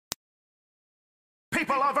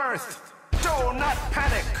people of Earth, do not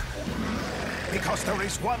panic! Because there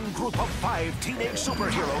is one group of 5 teenage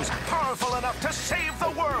superheroes powerful enough to save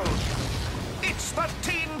the world! It's the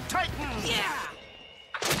Teen Titans! Yeah!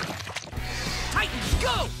 Titans,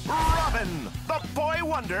 go! Robin, the boy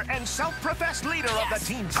wonder and self-professed leader of the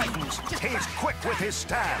Teen Titans. He's quick with his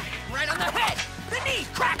stab. Right on the head! The knee,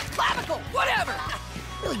 crack, clavicle, whatever!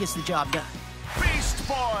 Really gets the job done. Beast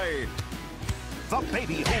Boy! The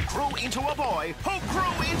baby who grew into a boy, who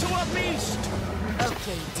grew into a beast!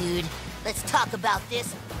 Okay, dude. Let's talk about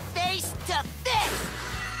this face to face!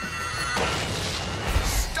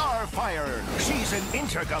 Starfire! She's an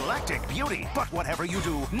intergalactic beauty, but whatever you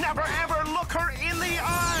do, never ever look her in the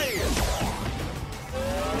eye!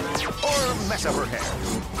 Or mess up her hair.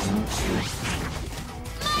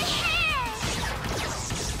 My hair!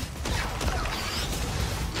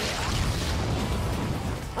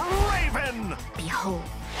 Raven! Behold.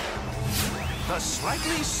 The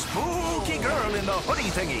slightly spooky girl in the hoodie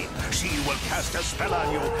thingy. She will cast a spell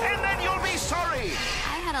on you, and then you'll be sorry!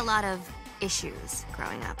 I had a lot of issues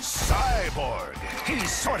growing up. Cyborg.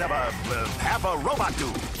 He's sort of a half a robot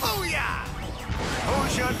dude. Booyah! Who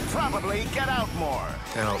should probably get out more.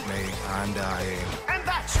 Help me, I'm dying. And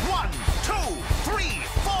that's 1, 2, 3,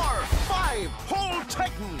 4, 5 whole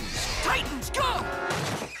Titans. Titans, go!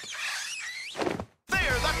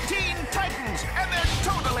 They're the Teen Titans, and they're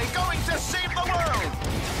totally going to save the world.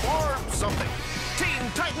 Or something.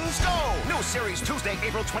 Teen Titans Go! New series Tuesday,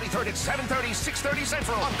 April 23rd at 7:30, 6:30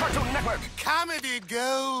 Central on Cartoon Network. Comedy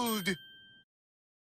gold!